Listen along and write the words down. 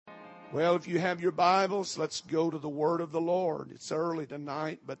Well, if you have your Bibles, let's go to the Word of the Lord. It's early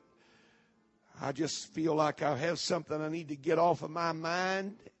tonight, but I just feel like I have something I need to get off of my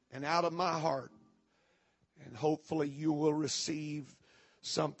mind and out of my heart. And hopefully you will receive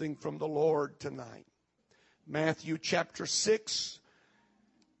something from the Lord tonight. Matthew chapter 6,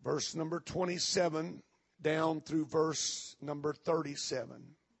 verse number 27, down through verse number 37.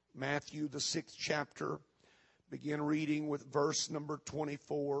 Matthew, the 6th chapter, begin reading with verse number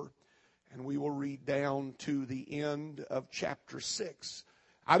 24. And we will read down to the end of chapter 6.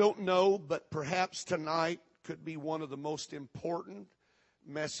 I don't know, but perhaps tonight could be one of the most important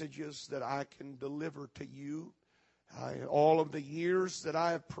messages that I can deliver to you. In all of the years that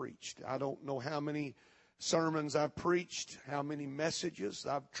I have preached, I don't know how many sermons I've preached, how many messages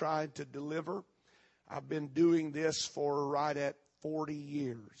I've tried to deliver. I've been doing this for right at 40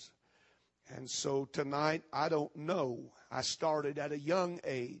 years. And so tonight, I don't know. I started at a young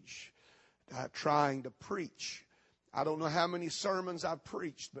age. Trying to preach. I don't know how many sermons I've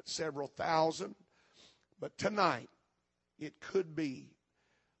preached, but several thousand. But tonight, it could be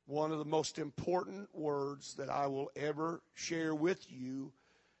one of the most important words that I will ever share with you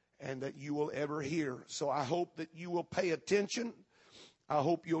and that you will ever hear. So I hope that you will pay attention. I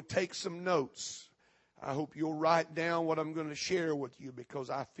hope you'll take some notes. I hope you'll write down what I'm going to share with you because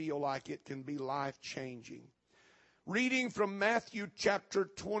I feel like it can be life-changing. Reading from Matthew chapter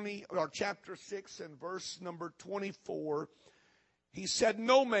 6 and verse number 24, he said,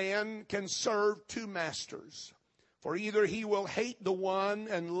 "No man can serve two masters, for either he will hate the one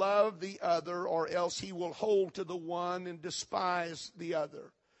and love the other, or else he will hold to the one and despise the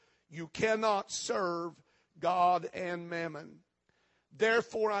other. You cannot serve God and mammon.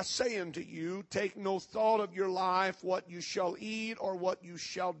 Therefore I say unto you, take no thought of your life, what you shall eat or what you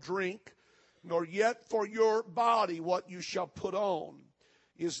shall drink, nor yet for your body what you shall put on.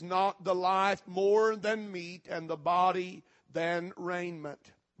 Is not the life more than meat, and the body than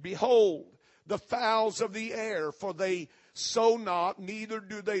raiment? Behold, the fowls of the air, for they sow not, neither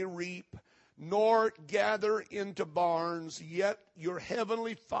do they reap, nor gather into barns, yet your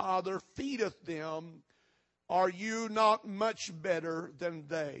heavenly Father feedeth them. Are you not much better than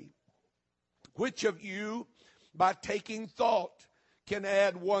they? Which of you, by taking thought, can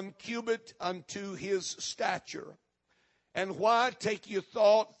add 1 cubit unto his stature? And why take you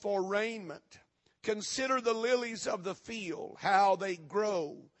thought for raiment? Consider the lilies of the field, how they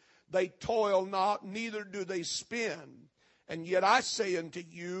grow. They toil not, neither do they spin. And yet I say unto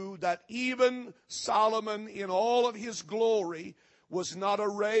you that even Solomon in all of his glory was not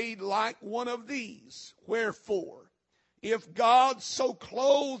arrayed like one of these. Wherefore, if God so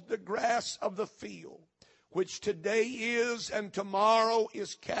clothed the grass of the field, which today is and tomorrow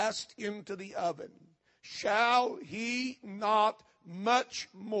is cast into the oven, shall he not much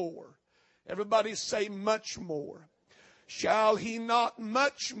more? Everybody say much more. Shall he not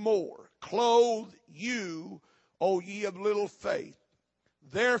much more clothe you, O ye of little faith?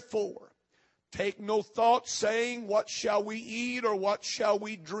 Therefore, take no thought, saying, what shall we eat, or what shall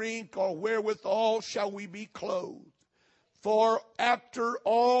we drink, or wherewithal shall we be clothed? For after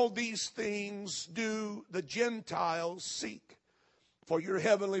all these things do the Gentiles seek. For your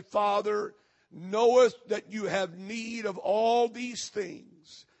heavenly Father knoweth that you have need of all these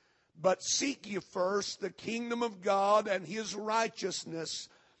things. But seek ye first the kingdom of God and his righteousness,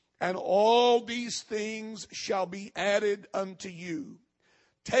 and all these things shall be added unto you.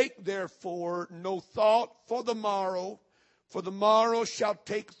 Take therefore no thought for the morrow shall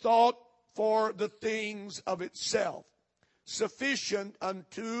take thought for the things of itself. Sufficient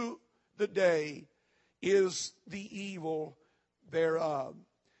unto the day is the evil thereof."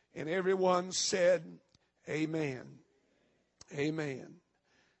 And everyone said, amen. Amen.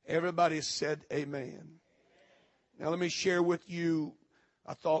 Everybody said amen. Now let me share with you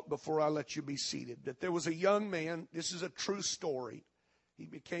a thought before I let you be seated. That there was a young man, this is a true story. He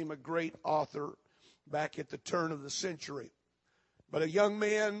became a great author back at the turn of the century. But a young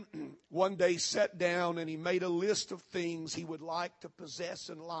man one day sat down and he made a list of things he would like to possess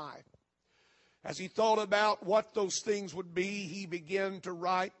in life. As he thought about what those things would be, he began to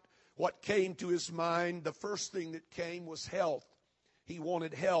write what came to his mind. The first thing that came was health. He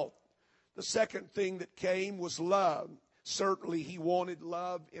wanted health. The second thing that came was love. Certainly he wanted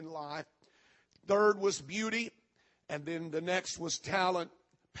love in life. Third was beauty. And then the next was talent,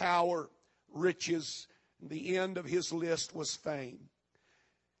 power, riches. The end of his list was fame.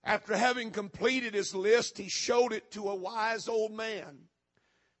 After having completed his list, he showed it to a wise old man.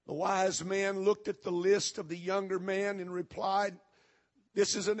 The wise man looked at the list of the younger man and replied,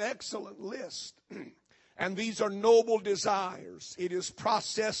 "This is an excellent list, and these are noble desires. It is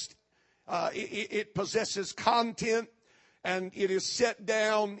processed It possesses content, and it is set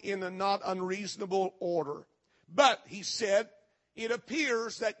down in a not unreasonable order. But, he said, it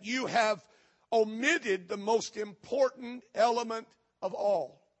appears that you have omitted the most important element of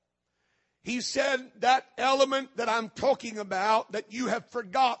all. He said that element that I'm talking about that you have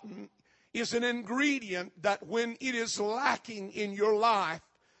forgotten is an ingredient that when it is lacking in your life,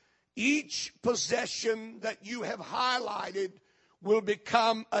 each possession that you have highlighted will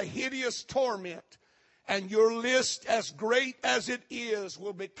become a hideous torment, and your list, as great as it is,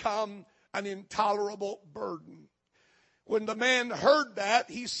 will become an intolerable burden. When the man heard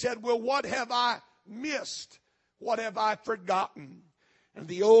that, he said, well, what have I missed? What have I forgotten? And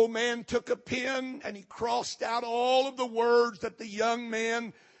the old man took a pen and he crossed out all of the words that the young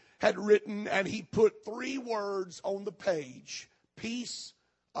man had written, and he put 3 words on the page: peace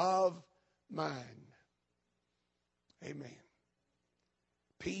of mind. Amen.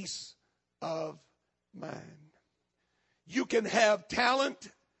 Peace of mind. You can have talent,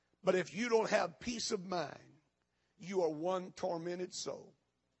 but if you don't have peace of mind, you are one tormented soul.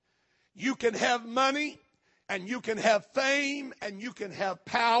 You can have money, and you can have fame, and you can have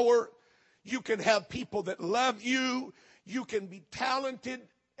power. You can have people that love you. You can be talented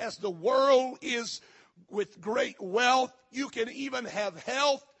as the world is with great wealth. You can even have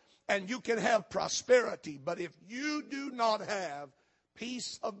health, and you can have prosperity. But if you do not have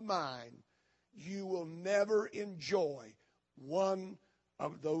peace of mind, you will never enjoy one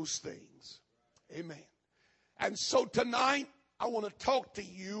of those things. Amen. And so tonight, I want to talk to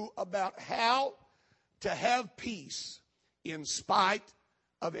you about how to have peace in spite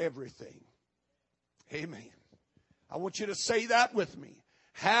of everything. Amen. I want you to say that with me.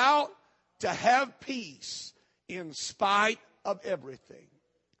 How to have peace in spite of everything.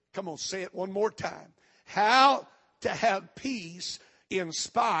 Come on, say it one more time. How to have peace in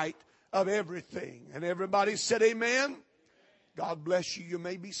spite of everything. And everybody said amen. God bless you. You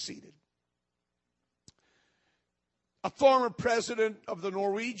may be seated. A former president of the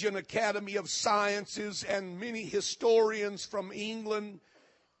Norwegian Academy of Sciences and many historians from England,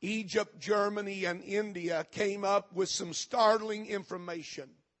 Egypt, Germany, and India came up with some startling information.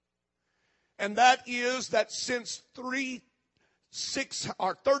 And that is that since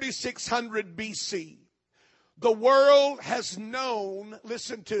 3600 BC, the world has known,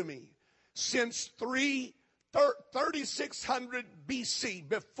 listen to me, since 3600 BC,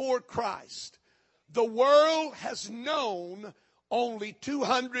 before Christ, the world has known only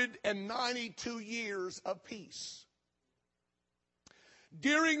 292 years of peace.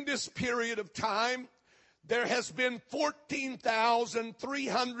 During this period of time, there has been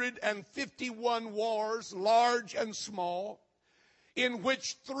 14,351 wars, large and small, in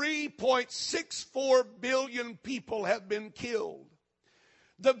which 3.64 billion people have been killed.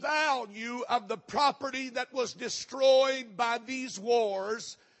 The value of the property that was destroyed by these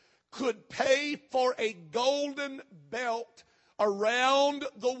wars could pay for a golden belt around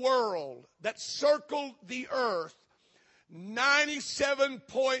the world that circled the earth,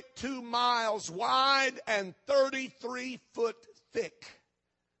 97.2 miles wide and 33 foot thick.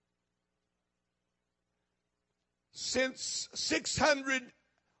 Since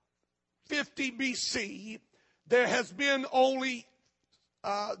 650 BC, there have been also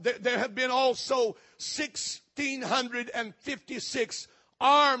 1,656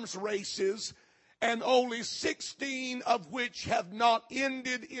 arms races, and only 16 of which have not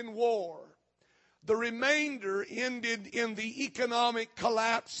ended in war. The remainder ended in the economic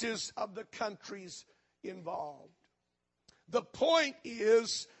collapses of the countries involved. The point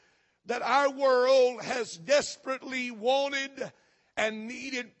is that our world has desperately wanted and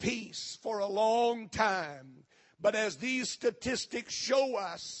needed peace for a long time. But as these statistics show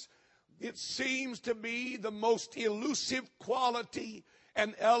us, it seems to be the most elusive quality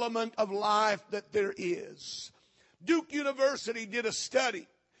and element of life that there is. Duke University did a study.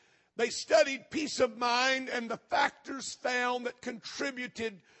 They studied peace of mind and the factors found that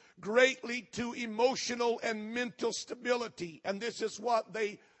contributed greatly to emotional and mental stability. And this is what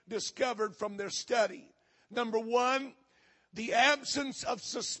they discovered from their study. Number one, the absence of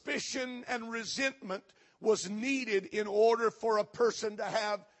suspicion and resentment was needed in order for a person to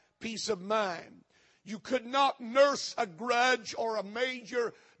have peace of mind. You could not nurse a grudge or a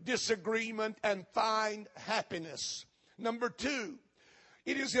major disagreement and find happiness. Number two,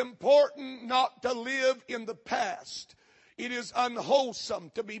 it is important not to live in the past. It is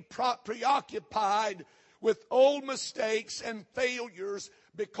unwholesome to be preoccupied with old mistakes and failures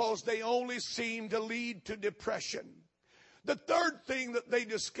because they only seem to lead to depression. The third thing that they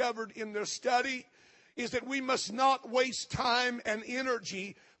discovered in their study is that we must not waste time and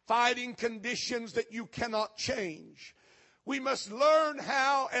energy fighting conditions that you cannot change. We must learn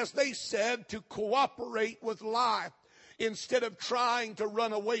how, as they said, to cooperate with life instead of trying to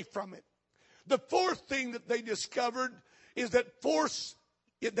run away from it. The fourth thing that they discovered is that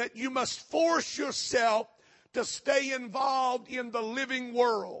you must force yourself to stay involved in the living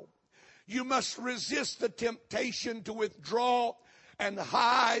world. You must resist the temptation to withdraw and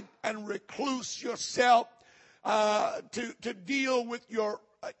hide and recluse yourself to deal with your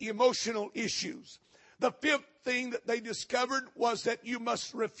emotional issues. The fifth thing that they discovered was that you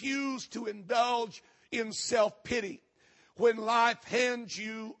must refuse to indulge in self-pity when life hands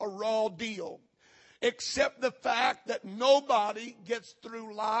you a raw deal. Accept the fact that nobody gets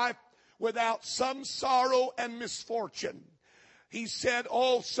through life without some sorrow and misfortune. He said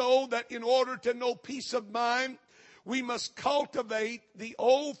also that in order to know peace of mind, we must cultivate the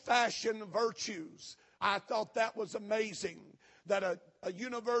old-fashioned virtues. I thought that was amazing, that a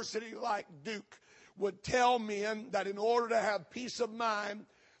university like Duke would tell men that in order to have peace of mind,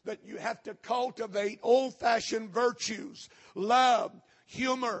 that you have to cultivate old-fashioned virtues: love,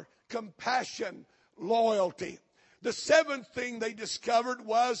 humor, compassion, loyalty. The seventh thing they discovered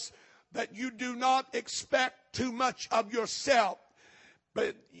was that you do not expect too much of yourself.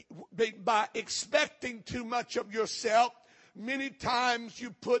 But by expecting too much of yourself, many times you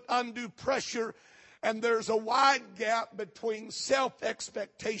put undue pressure, and there's a wide gap between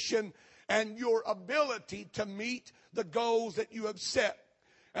self-expectation and your ability to meet the goals that you have set.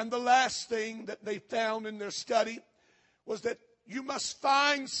 And the last thing that they found in their study was that you must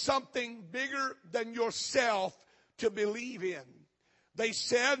find something bigger than yourself to believe in. They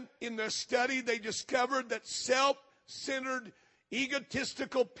said in their study they discovered that self-centered,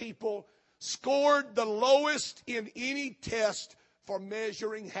 egotistical people scored the lowest in any test for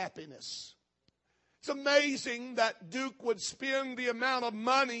measuring happiness. It's amazing that Duke would spend the amount of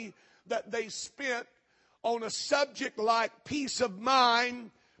money that they spent on a subject like peace of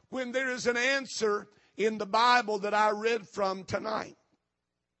mind when there is an answer in the Bible that I read from tonight.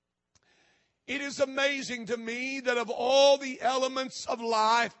 It is amazing to me that of all the elements of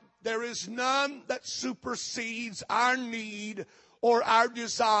life, there is none that supersedes our need or our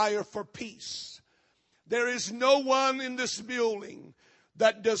desire for peace. There is no one in this building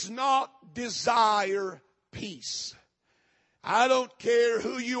that does not desire peace. I don't care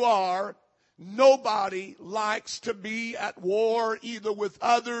who you are. Nobody likes to be at war either with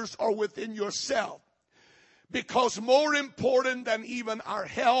others or within yourself. Because more important than even our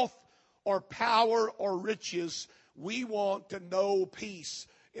health or power or riches, we want to know peace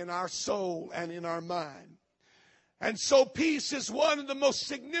in our soul and in our mind. And so peace is one of the most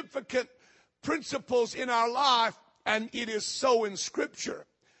significant principles in our life, and it is so in Scripture.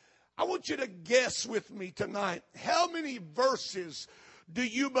 I want you to guess with me tonight, how many verses do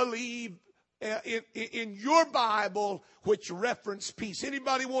you believe in your Bible which reference peace?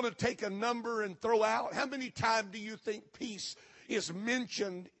 Anybody want to take a number and throw out? How many times do you think peace is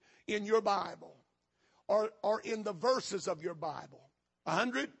mentioned in your Bible or in the verses of your Bible?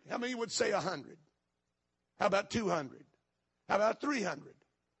 100? How many would say 100? How about 200? How about 300?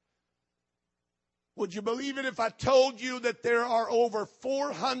 Would you believe it if I told you that there are over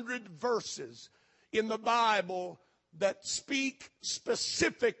 400 verses in the Bible that speak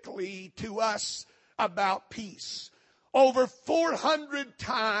specifically to us about peace? Over 400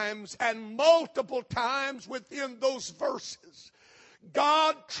 times, and multiple times within those verses,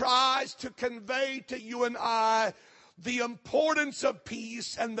 God tries to convey to you and I the importance of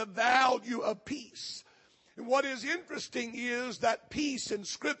peace and the value of peace. And what is interesting is that peace in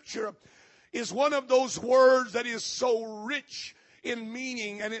Scripture is one of those words that is so rich in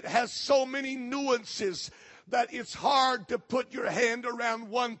meaning, and it has so many nuances that it's hard to put your hand around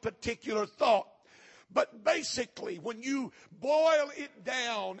one particular thought. But basically, when you boil it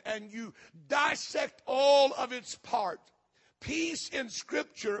down and you dissect all of its parts, peace in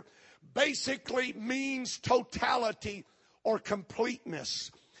Scripture basically means totality or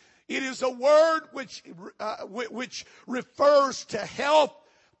completeness. It is a word which refers to health,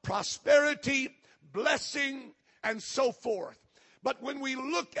 prosperity, blessing, and so forth. But when we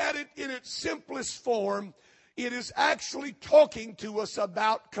look at it in its simplest form, it is actually talking to us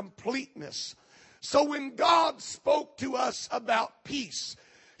about completeness. So when God spoke to us about peace,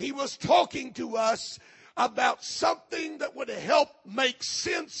 He was talking to us about something that would help make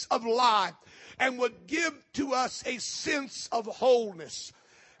sense of life and would give to us a sense of wholeness.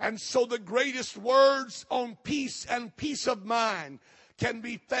 And so the greatest words on peace and peace of mind can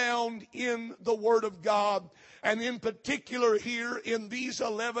be found in the Word of God, and in particular here in these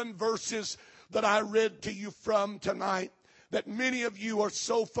 11 verses that I read to you from tonight. that many of you are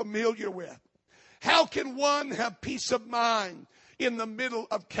so familiar with. How can one have peace of mind in the middle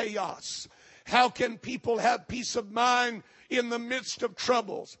of chaos? How can people have peace of mind in the midst of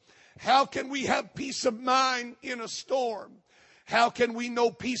troubles? How can we have peace of mind in a storm? How can we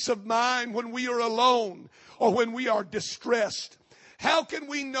know peace of mind when we are alone or when we are distressed? How can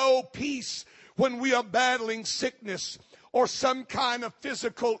we know peace when we are battling sickness or some kind of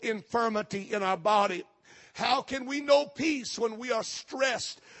physical infirmity in our body? How can we know peace when we are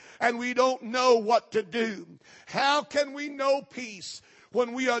stressed and we don't know what to do? How can we know peace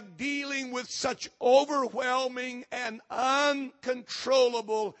when we are dealing with such overwhelming and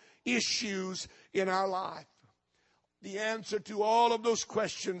uncontrollable issues in our life? The answer to all of those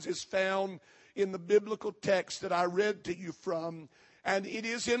questions is found in the biblical text that I read to you from, and it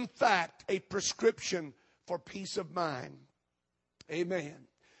is in fact a prescription for peace of mind. Amen.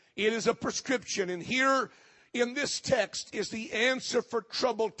 It is a prescription, and here in this text is the answer for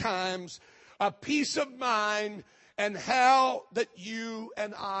troubled times, a peace of mind, and how that you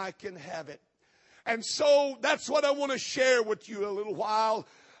and I can have it. And so that's what I want to share with you a little while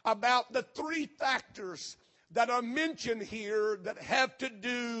about the three factors that are mentioned here that have to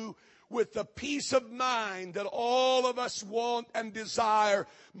do with the peace of mind that all of us want and desire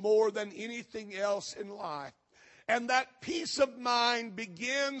more than anything else in life. And that peace of mind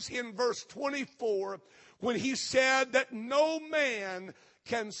begins in verse 24 when he said that no man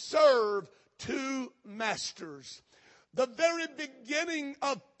can serve two masters. The very beginning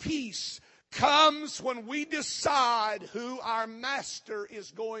of peace comes when we decide who our master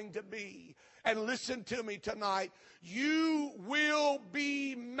is going to be. And listen to me tonight. You will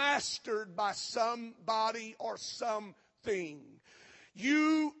be mastered by somebody or something.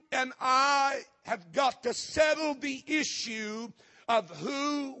 You and I have got to settle the issue of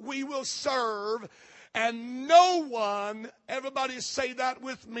who we will serve. And no one, everybody say that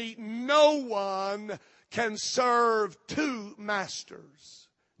with me, no one can serve two masters.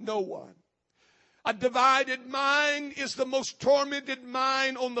 No one. A divided mind is the most tormented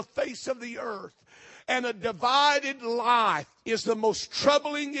mind on the face of the earth. And a divided life is the most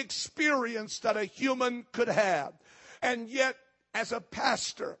troubling experience that a human could have. And yet, as a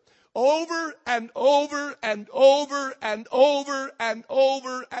pastor, over and over and over and over and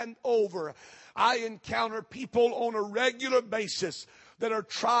over and over, I encounter people on a regular basis that are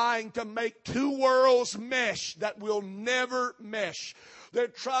trying to make two worlds mesh that will never mesh. They're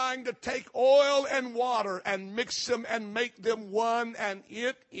trying to take oil and water and mix them and make them one, and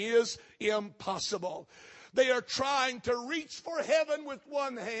it is impossible. They are trying to reach for heaven with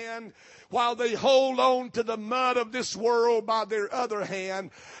one hand while they hold on to the mud of this world by their other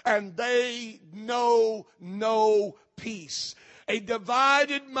hand, and they know no peace. A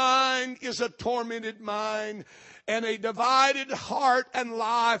divided mind is a tormented mind, and a divided heart and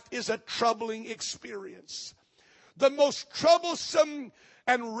life is a troubling experience. The most troublesome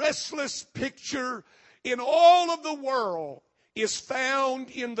and restless picture in all of the world is found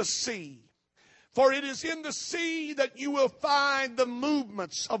in the sea. For it is in the sea that you will find the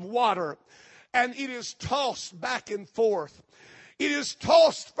movements of water, and it is tossed back and forth. It is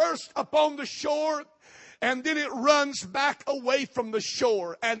tossed first upon the shore, and then it runs back away from the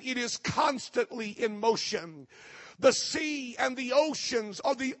shore, and it is constantly in motion. The sea and the oceans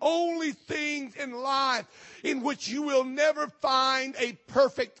are the only things in life in which you will never find a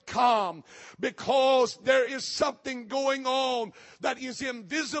perfect calm, because there is something going on that is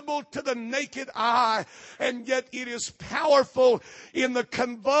invisible to the naked eye, and yet it is powerful in the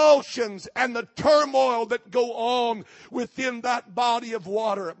convulsions and the turmoil that go on within that body of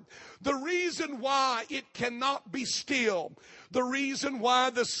water. The reason why it cannot be still, the reason why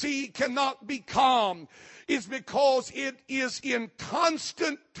the sea cannot be calm, is because it is in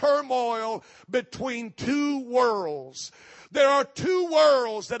constant turmoil between two worlds. There are two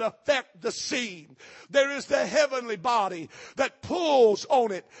worlds that affect the sea. There is the heavenly body that pulls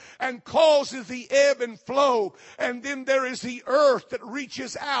on it and causes the ebb and flow. And then there is the earth that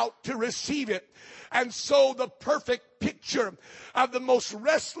reaches out to receive it. And so the perfect picture of the most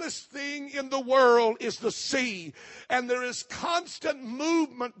restless thing in the world is the sea. And there is constant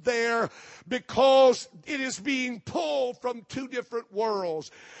movement there because it is being pulled from two different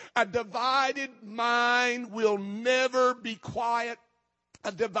worlds. A divided mind will never be quiet.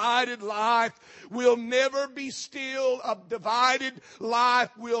 A divided life will never be still. A divided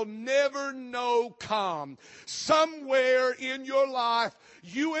life will never know calm. Somewhere in your life,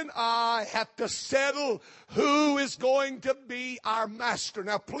 you and I have to settle who is going to be our master.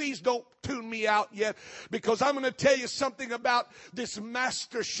 Now, please don't tune me out yet, because I'm going to tell you something about this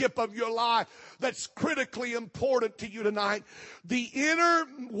mastership of your life that's critically important to you tonight. The inner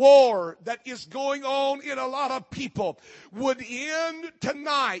war that is going on in a lot of people would end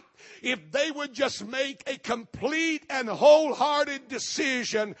tonight if they would just make a complete and wholehearted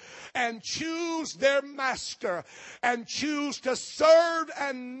decision and choose their master and choose to serve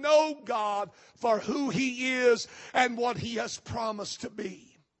and know God for who He is and what He has promised to be.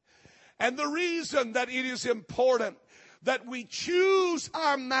 And the reason that it is important that we choose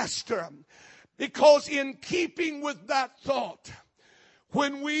our master, because in keeping with that thought,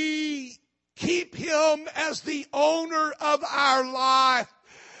 when we keep Him as the owner of our life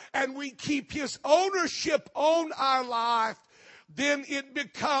and we keep His ownership on our life, then it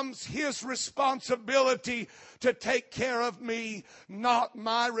becomes His responsibility to take care of me, not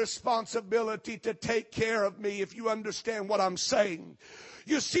my responsibility to take care of me, if you understand what I'm saying.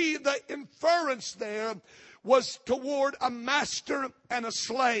 You see, the inference there was toward a master and a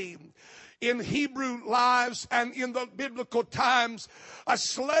slave. In Hebrew lives and in the biblical times, a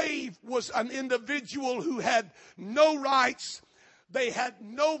slave was an individual who had no rights. They had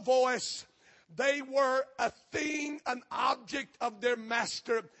no voice. They were a thing, an object of their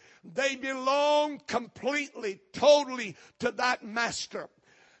master. They belonged completely, totally to that master.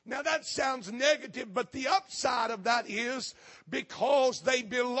 Now that sounds negative, but the upside of that is because they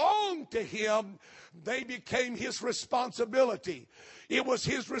belonged to Him, they became His responsibility. It was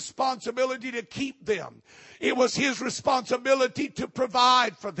His responsibility to keep them. It was His responsibility to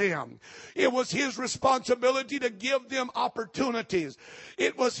provide for them. It was His responsibility to give them opportunities.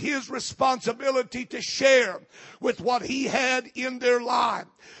 It was His responsibility to share with what He had in their life.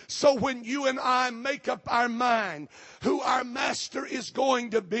 So when you and I make up our mind who our master is going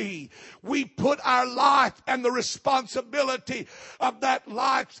to be, we put our life and the responsibility of that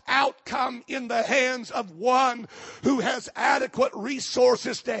life's outcome in the hands of one who has adequate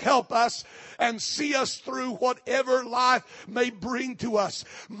resources to help us and see us through whatever life may bring to us.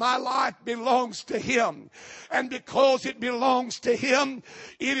 My life belongs to Him. And because it belongs to Him,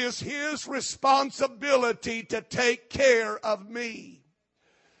 it is His responsibility to take care of me.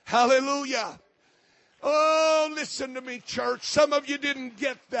 Hallelujah. Oh, listen to me, church. Some of you didn't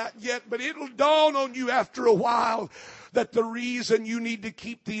get that yet, but it'll dawn on you after a while that the reason you need to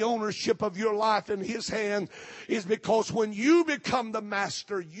keep the ownership of your life in His hand is because when you become the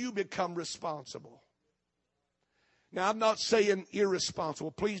master, you become responsible. Now, I'm not saying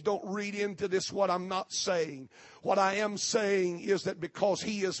irresponsible. Please don't read into this what I'm not saying. What I am saying is that because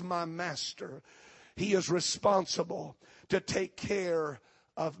He is my master, He is responsible to take care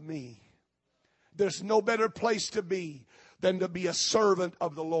of me. There's no better place to be than to be a servant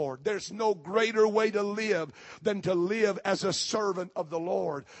of the Lord. There's no greater way to live than to live as a servant of the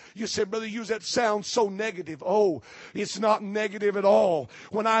Lord. You say, Brother Hughes, that sounds so negative. Oh, it's not negative at all.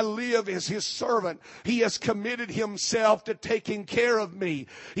 When I live as His servant, He has committed Himself to taking care of me.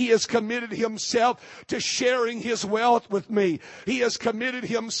 He has committed Himself to sharing His wealth with me. He has committed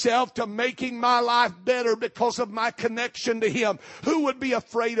Himself to making my life better because of my connection to Him. Who would be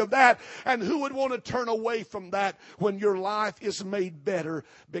afraid of that? And who would want to turn away from that when your life is made better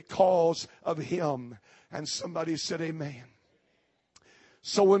because of Him? And somebody said amen.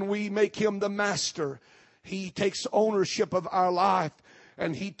 So when we make Him the master, He takes ownership of our life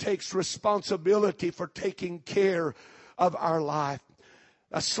and He takes responsibility for taking care of our life.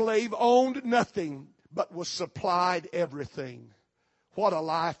 A slave owned nothing but was supplied everything. What a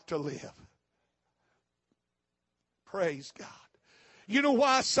life to live. Praise God. You know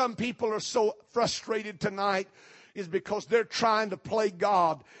why some people are so frustrated tonight? Is because they're trying to play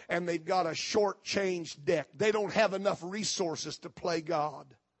God and they've got a short-changed deck. They don't have enough resources to play God.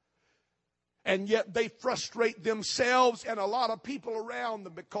 And yet they frustrate themselves and a lot of people around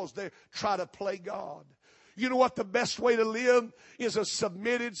them because they try to play God. You know what the best way to live is? A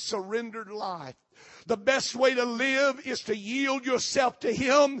submitted, surrendered life. The best way to live is to yield yourself to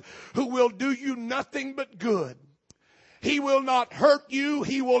Him who will do you nothing but good. He will not hurt you.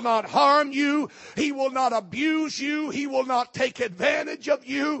 He will not harm you. He will not abuse you. He will not take advantage of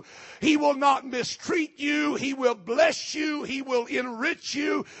you. He will not mistreat you. He will bless you. He will enrich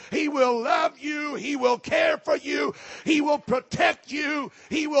you. He will love you. He will care for you. He will protect you.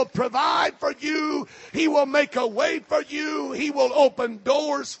 He will provide for you. He will make a way for you. He will open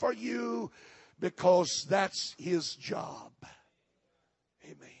doors for you because that's His job.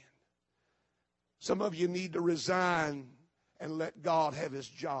 Amen. Some of you need to resign and let God have His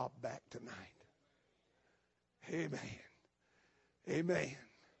job back tonight. Amen. Amen.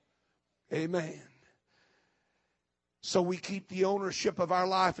 Amen. So we keep the ownership of our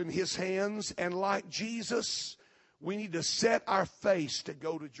life in His hands, and like Jesus, we need to set our face to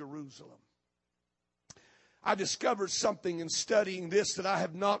go to Jerusalem. I discovered something in studying this that I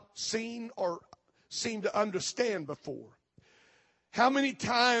have not seen or seemed to understand before. How many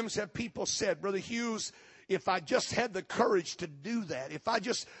times have people said, Brother Hughes, if I just had the courage to do that, if I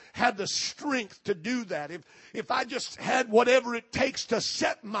just had the strength to do that, if I just had whatever it takes to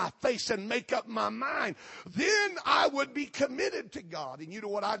set my face and make up my mind, then I would be committed to God. And you know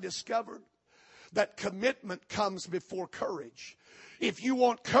what I discovered? That commitment comes before courage. If you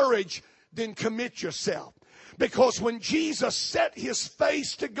want courage, then commit yourself. Because when Jesus set His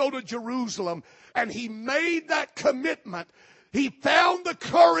face to go to Jerusalem and He made that commitment, He found the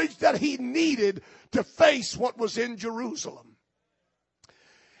courage that He needed to face what was in Jerusalem.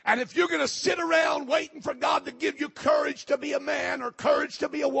 And if you're going to sit around waiting for God to give you courage to be a man or courage to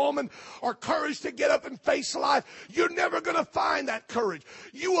be a woman or courage to get up and face life, you're never going to find that courage.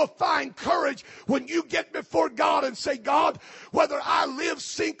 You will find courage when you get before God and say, God, whether I live,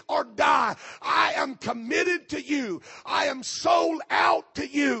 sink, or die, I am committed to you. I am sold out to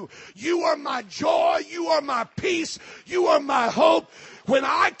you. You are my joy. You are my peace. You are my hope. When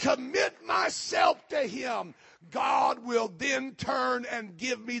I commit myself to Him, God will then turn and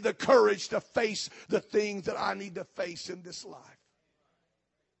give me the courage to face the things that I need to face in this life.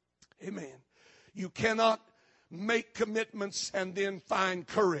 Amen. You cannot make commitments and then find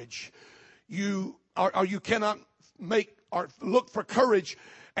courage. You cannot make or look for courage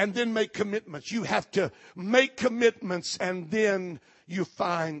and then make commitments. You have to make commitments and then you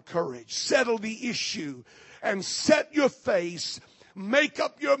find courage. Settle the issue and set your face. Make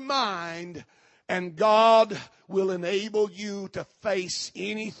up your mind, and God will enable you to face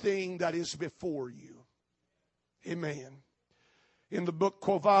anything that is before you. Amen. In the book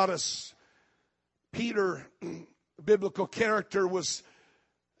Quo Vadis, Peter, biblical character, was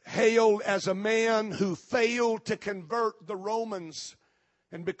hailed as a man who failed to convert the Romans.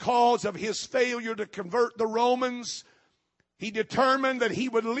 And because of his failure to convert the Romans, he determined that he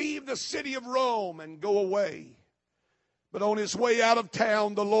would leave the city of Rome and go away. But on his way out of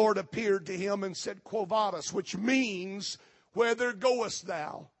town, the Lord appeared to him and said, Quo Vadis, which means, whither goest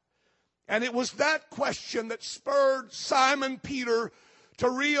thou? And it was that question that spurred Simon Peter to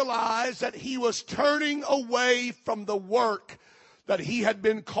realize that he was turning away from the work that he had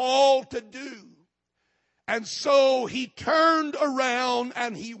been called to do. And so he turned around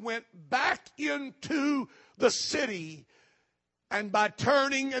and he went back into the city. And by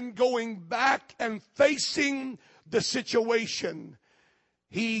turning and going back and facing the situation,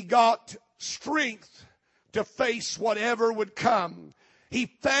 he got strength to face whatever would come. He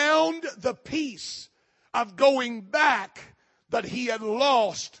found the peace of going back that he had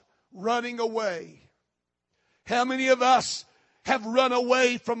lost running away. How many of us have run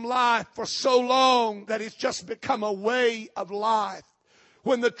away from life for so long that it's just become a way of life?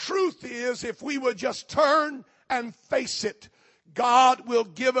 When the truth is, if we would just turn and face it, God will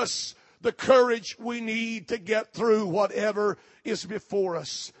give us the courage we need to get through whatever is before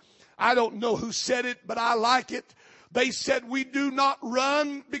us. I don't know who said it, but I like it. They said, we do not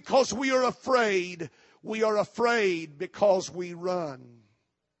run because we are afraid. We are afraid because we run.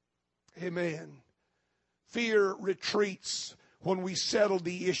 Amen. Fear retreats when we settle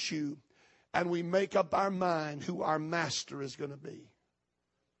the issue and we make up our mind who our master is going to be.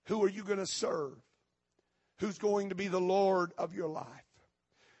 Who are you going to serve? Who's going to be the Lord of your life?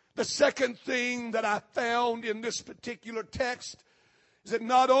 The second thing that I found in this particular text is that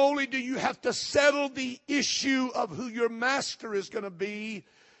not only do you have to settle the issue of who your master is going to be,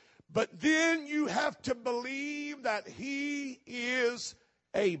 but then you have to believe that He is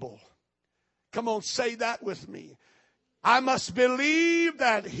able. Come on, say that with me. I must believe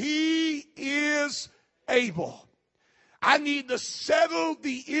that He is able. I need to settle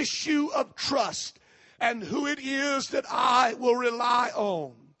the issue of trust and who it is that I will rely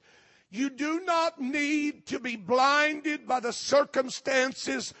on. You do not need to be blinded by the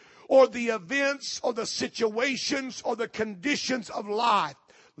circumstances or the events or the situations or the conditions of life.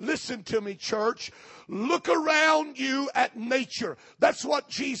 Listen to me, church. Look around you at nature. That's what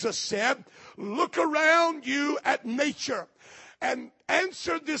Jesus said. Look around you at nature and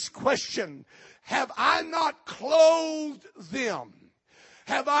answer this question. Have I not clothed them?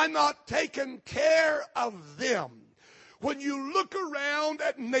 Have I not taken care of them? When you look around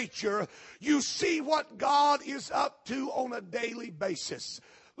at nature, you see what God is up to on a daily basis.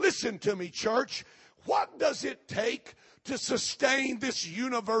 Listen to me, church. What does it take to sustain this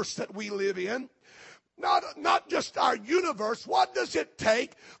universe that we live in? Not just our universe. What does it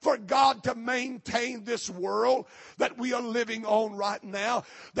take for God to maintain this world that we are living on right now,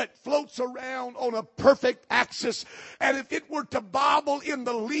 that floats around on a perfect axis? And if it were to bobble in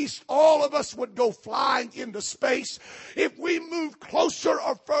the least, all of us would go flying into space. If we moved closer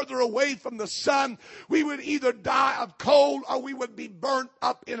or further away from the sun, we would either die of cold or we would be burnt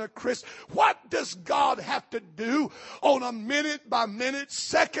up in a crisp. What does God have to do on a minute by minute,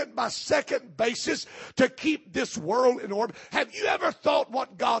 second by second basis to keep this world in order? Have you ever thought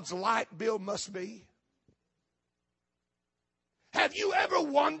what God's light bill must be? Have you ever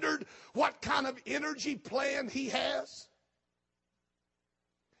wondered what kind of energy plan He has?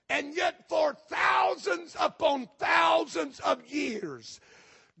 And yet for thousands upon thousands of years,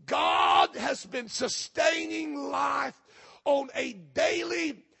 God has been sustaining life on a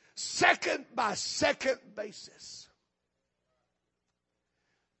daily, second by second basis.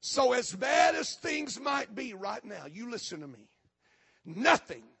 So as bad as things might be right now, you listen to me.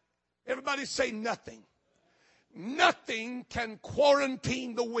 Nothing, everybody say nothing. Nothing can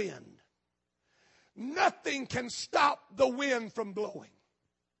quarantine the wind. Nothing can stop the wind from blowing.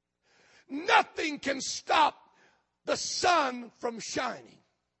 Nothing can stop the sun from shining.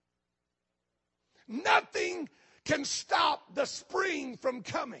 Nothing can stop the spring from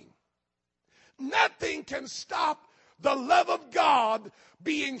coming. Nothing can stop the love of God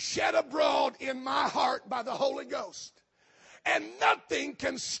being shed abroad in my heart by the Holy Ghost. And nothing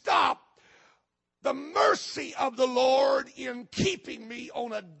can stop the mercy of the Lord in keeping me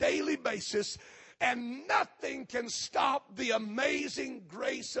on a daily basis. And nothing can stop the amazing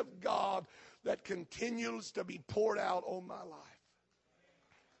grace of God that continues to be poured out on my life.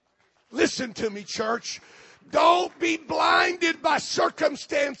 Listen to me, church. Don't be blinded by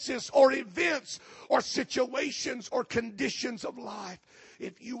circumstances or events or situations or conditions of life.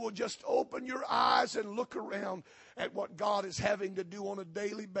 If you will just open your eyes and look around at what God is having to do on a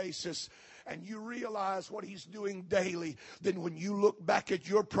daily basis, and you realize what He's doing daily, then when you look back at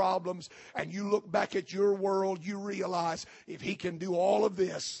your problems and you look back at your world, you realize if He can do all of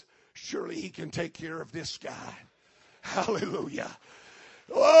this, surely He can take care of this guy. Hallelujah.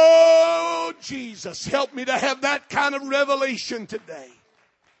 Oh, Jesus, help me to have that kind of revelation today.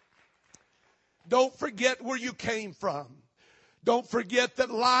 Don't forget where you came from. Don't forget that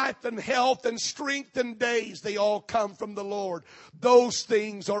life and health and strength and days, they all come from the Lord. Those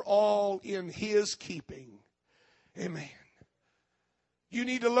things are all in His keeping. Amen. You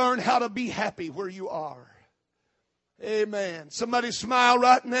need to learn how to be happy where you are. Amen. Somebody smile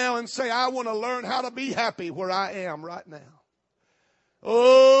right now and say, I want to learn how to be happy where I am right now.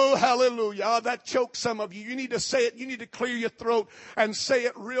 Oh, hallelujah. Oh, that chokes some of you. You need to say it. You need to clear your throat and say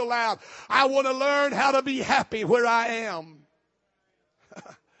it real loud. I want to learn how to be happy where I am.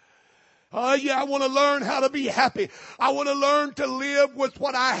 Oh, yeah, I want to learn how to be happy. I want to learn to live with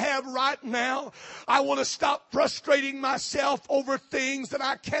what I have right now. I want to stop frustrating myself over things that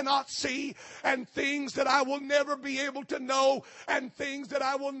I cannot see and things that I will never be able to know and things that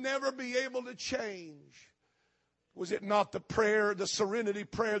I will never be able to change. Was it not the prayer, the serenity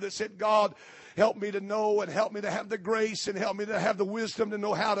prayer that said, God, help me to know and help me to have the grace and help me to have the wisdom to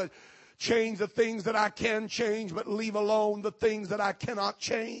know how to change the things that I can change, but leave alone the things that I cannot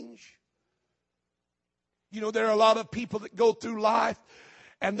change? You know, there are a lot of people that go through life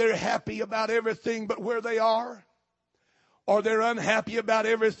and they're happy about everything but where they are. Or they're unhappy about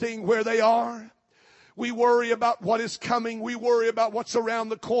everything where they are. We worry about what is coming. We worry about what's around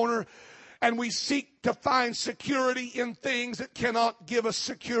the corner. And we seek to find security in things that cannot give us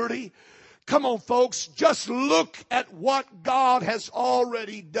security. Come on, folks, just look at what God has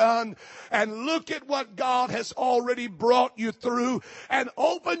already done and look at what God has already brought you through and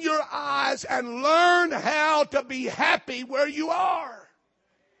open your eyes and learn how to be happy where you are.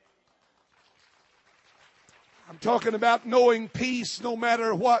 I'm talking about knowing peace no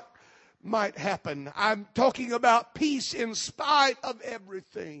matter what might happen. I'm talking about peace in spite of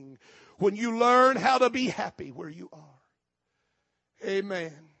everything. When you learn how to be happy where you are.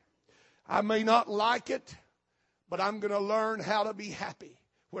 Amen. I may not like it, but I'm going to learn how to be happy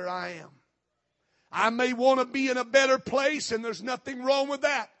where I am. I may want to be in a better place, and there's nothing wrong with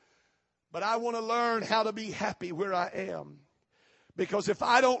that. But I want to learn how to be happy where I am. Because if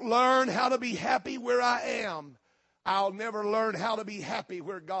I don't learn how to be happy where I am, I'll never learn how to be happy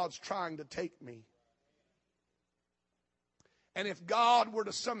where God's trying to take me. And if God were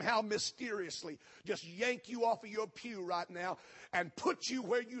to somehow mysteriously just yank you off of your pew right now and put you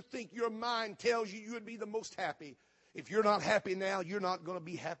where you think your mind tells you would be the most happy, if you're not happy now, you're not going to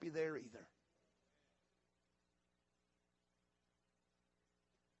be happy there either.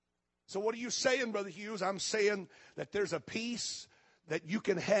 So what are you saying, Brother Hughes? I'm saying that there's a peace that you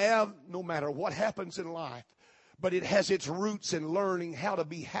can have no matter what happens in life. But it has its roots in learning how to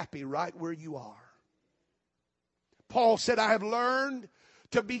be happy right where you are. Paul said, I have learned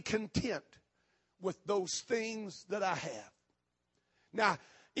to be content with those things that I have. Now,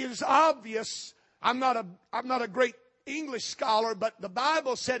 it is obvious, I'm not a great English scholar, but the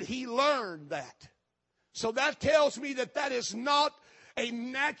Bible said he learned that. So that tells me that that is not a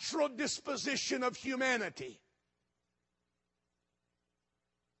natural disposition of humanity.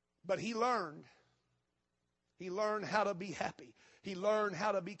 But he learned. He learned how to be happy. He learned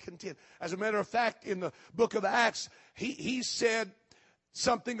how to be content. As a matter of fact, in the book of Acts, he said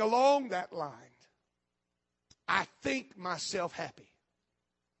something along that line. I think myself happy.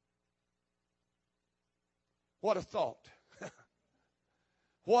 What a thought.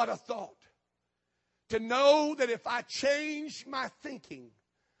 What a thought. To know that if I change my thinking,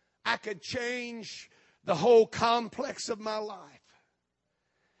 I could change the whole complex of my life.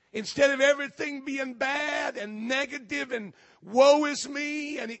 Instead of everything being bad and negative and woe is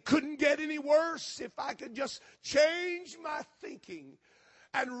me and it couldn't get any worse, if I could just change my thinking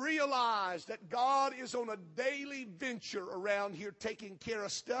and realize that God is on a daily venture around here taking care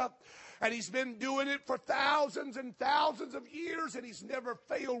of stuff. And He's been doing it for thousands and thousands of years, and He's never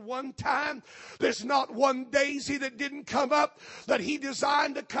failed one time. There's not one daisy that didn't come up that He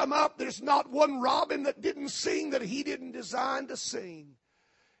designed to come up. There's not one robin that didn't sing that He didn't design to sing.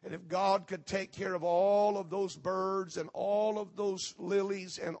 And if God could take care of all of those birds and all of those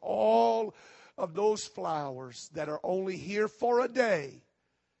lilies and all of those flowers that are only here for a day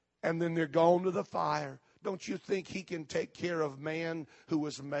and then they're gone to the fire, don't you think He can take care of man who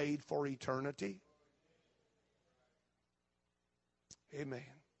was made for eternity? Amen.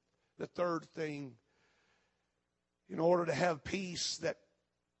 The third thing, in order to have peace that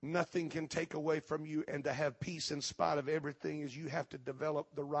nothing can take away from you and to have peace in spite of everything, is you have to develop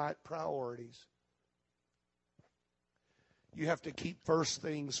the right priorities. You have to keep first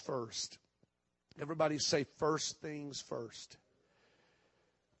things first. Everybody say first things first.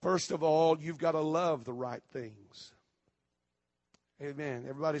 First of all, you've got to love the right things. Amen.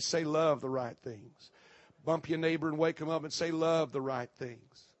 Everybody say love the right things. Bump your neighbor and wake him up and say love the right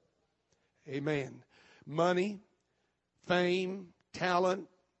things. Amen. Money, fame, talent,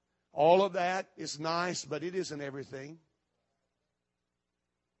 all of that is nice, but it isn't everything.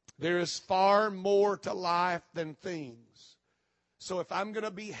 There is far more to life than things. So if I'm going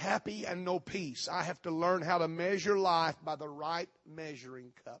to be happy and know peace, I have to learn how to measure life by the right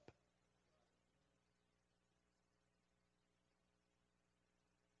measuring cup.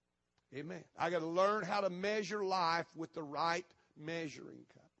 Amen. I got to learn how to measure life with the right measuring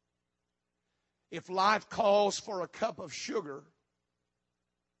cup. If life calls for a cup of sugar,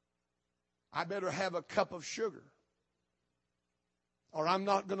 I better have a cup of sugar, or I'm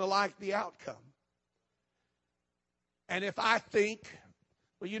not going to like the outcome. And if I think,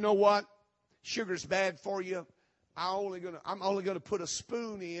 well, you know what, sugar's bad for you, I'm only going to put a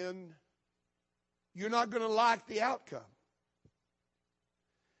spoon in, you're not going to like the outcome.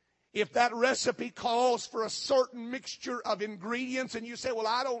 If that recipe calls for a certain mixture of ingredients and you say, well,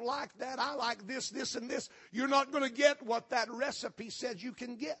 I don't like that, I like this, this, and this, you're not going to get what that recipe says you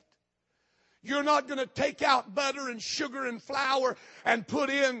can get. You're not going to take out butter and sugar and flour and put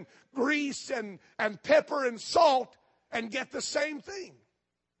in grease and pepper and salt and get the same thing.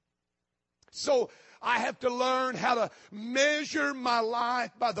 So I have to learn how to measure my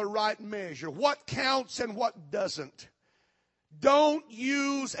life by the right measure. What counts and what doesn't. Don't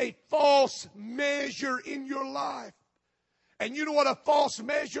use a false measure in your life. And you know what a false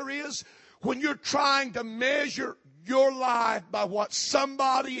measure is? When you're trying to measure your life by what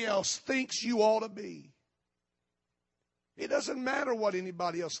somebody else thinks you ought to be. It doesn't matter what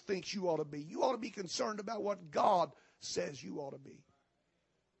anybody else thinks you ought to be. You ought to be concerned about what God says you ought to be.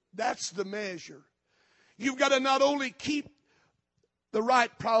 That's the measure. You've got to not only keep the right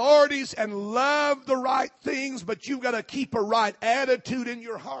priorities and love the right things, but you've got to keep a right attitude in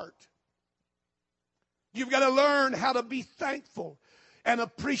your heart. You've got to learn how to be thankful and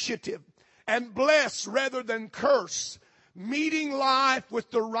appreciative and bless rather than curse. Meeting life with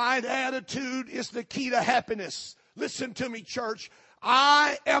the right attitude is the key to happiness. Listen to me, church.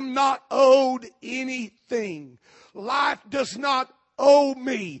 I am not owed anything. Life does not owe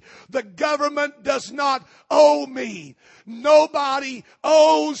me. The government does not owe me. Nobody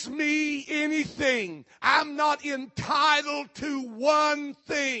owes me anything. I'm not entitled to one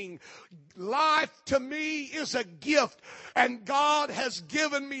thing. Life to me is a gift, and God has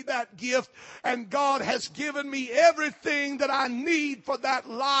given me that gift, and God has given me everything that I need for that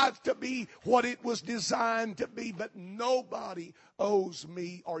life to be what it was designed to be. But nobody owes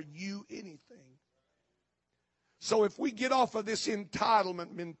me or you anything. So if we get off of this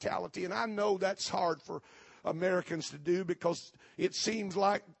entitlement mentality, and I know that's hard for Americans to do, because it seems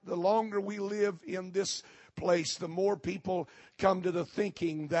like the longer we live in this place, the more people come to the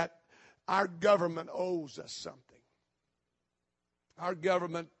thinking that our government owes us something. Our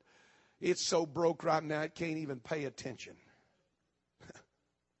government, it's so broke right now it can't even pay attention.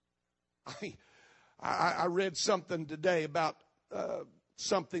 I read something today about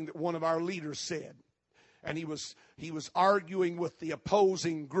something that one of our leaders said. And he was arguing with the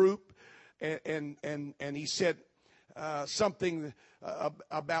opposing group, and he said something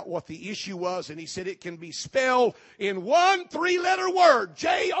about what the issue was, and he said it can be spelled in one 3-letter word: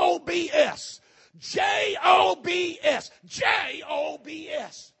 J-O-B-S. J-O-B-S.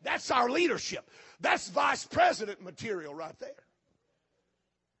 J-O-B-S. That's our leadership. That's vice president material right there.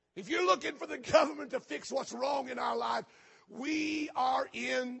 If you're looking for the government to fix what's wrong in our life, we are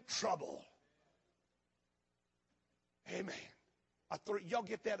in trouble. Amen. Y'all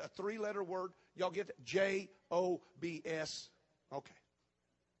get that? A 3-letter word? Y'all get that? J-O-B-S. Okay.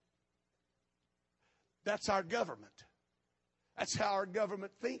 That's our government. That's how our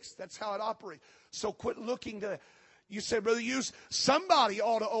government thinks. That's how it operates. So quit looking to, you say, Brother Hughes, somebody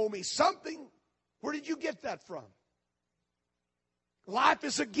ought to owe me something. Where did you get that from? Life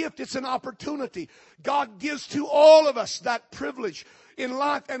is a gift. It's an opportunity. God gives to all of us that privilege in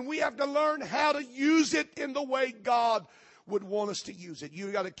life, and we have to learn how to use it in the way God would want us to use it.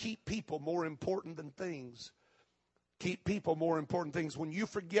 You got to keep people more important than things. Keep people more important than things. When you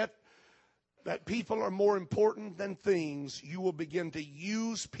forget that people are more important than things, you will begin to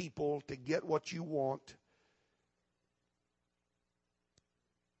use people to get what you want.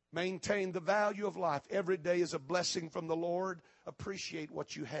 Maintain the value of life. Every day is a blessing from the Lord. Appreciate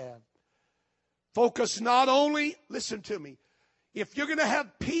what you have. Focus not only, listen to me, if you're going to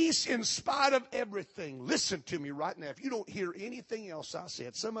have peace in spite of everything, listen to me right now. If you don't hear anything else I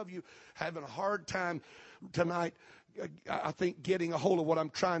said, some of you having a hard time tonight, I think, getting a hold of what I'm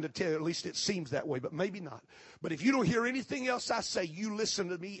trying to tell you. At least it seems that way, but maybe not. But if you don't hear anything else I say, you listen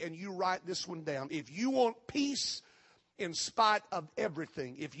to me and you write this one down. If you want peace in spite of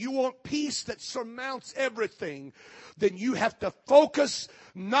everything, if you want peace that surmounts everything, then you have to focus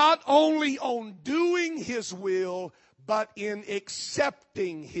not only on doing His will, but in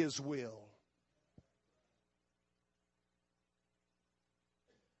accepting His will.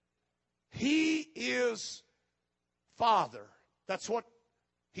 He is Father. That's what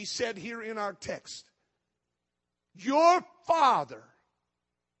He said here in our text. Your Father.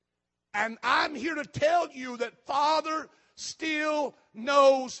 And I'm here to tell you that Father still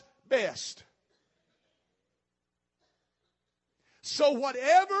knows best. So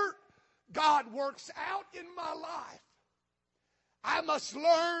whatever God works out in my life, I must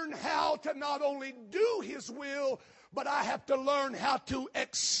learn how to not only do His will, but I have to learn how to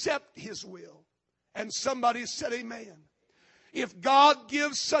accept His will. And somebody said amen. If God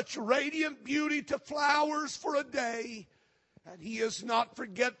gives such radiant beauty to flowers for a day, and He is not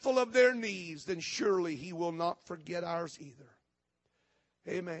forgetful of their needs, then surely He will not forget ours either.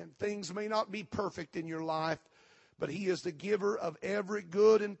 Amen. Things may not be perfect in your life, but He is the giver of every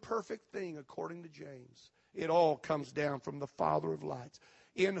good and perfect thing, according to James. It all comes down from the Father of lights,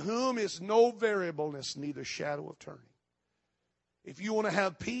 in whom is no variableness, neither shadow of turning. If you want to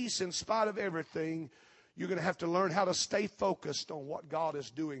have peace in spite of everything, you're going to have to learn how to stay focused on what God is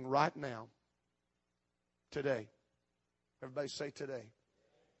doing right now, today. Everybody say today.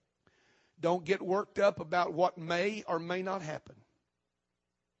 Don't get worked up about what may or may not happen.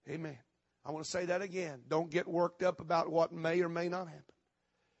 Amen. I want to say that again. Don't get worked up about what may or may not happen.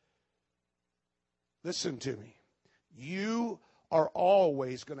 Listen to me. You are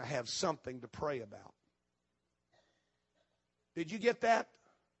always going to have something to pray about. Did you get that?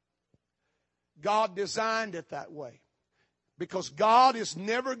 God designed it that way. Because God is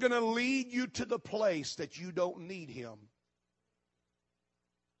never going to lead you to the place that you don't need Him.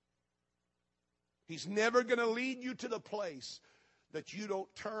 He's never going to lead you to the place that you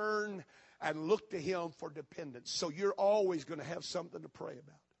don't turn and look to Him for dependence. So you're always going to have something to pray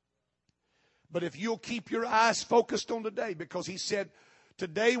about. But if you'll keep your eyes focused on today, because He said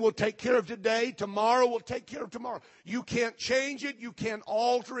Today will take care of today. Tomorrow will take care of tomorrow. You can't change it. You can't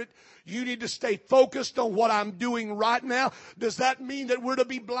alter it. You need to stay focused on what I'm doing right now. Does that mean that we're to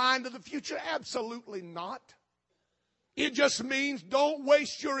be blind to the future? Absolutely not. It just means don't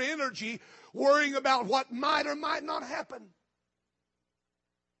waste your energy worrying about what might or might not happen.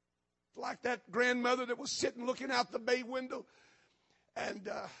 Like that grandmother that was sitting looking out the bay window, and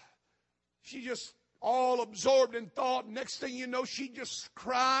she just all absorbed in thought. Next thing you know, she just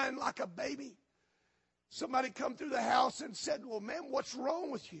crying like a baby. Somebody come through the house and said, "Well, ma'am, what's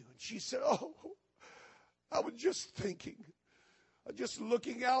wrong with you?" And she said, "Oh, I was just thinking, just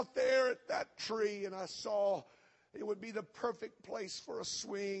looking out there at that tree, and I saw it would be the perfect place for a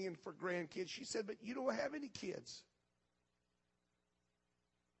swing and for grandkids." She said, "But you don't have any kids.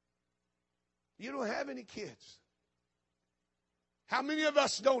 You don't have any kids." How many of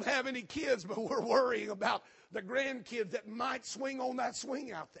us don't have any kids, but we're worrying about the grandkids that might swing on that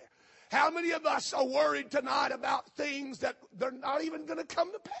swing out there? How many of us are worried tonight about things that they're not even going to come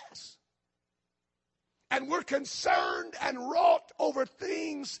to pass? And we're concerned and wrought over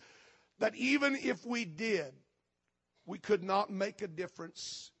things that even if we did, we could not make a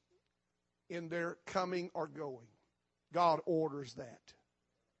difference in their coming or going. God orders that.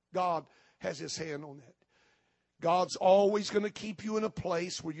 God has His hand on that. God's always going to keep you in a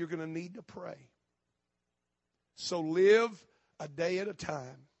place where you're going to need to pray. So live a day at a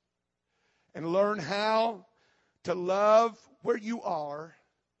time and learn how to love where you are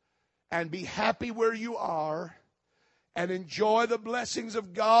and be happy where you are and enjoy the blessings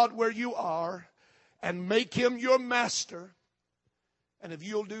of God where you are and make Him your master. And if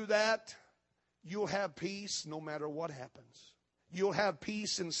you'll do that, you'll have peace no matter what happens. You'll have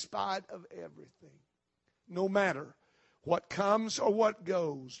peace in spite of everything. No matter what comes or what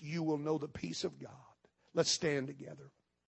goes, you will know the peace of God. Let's stand together.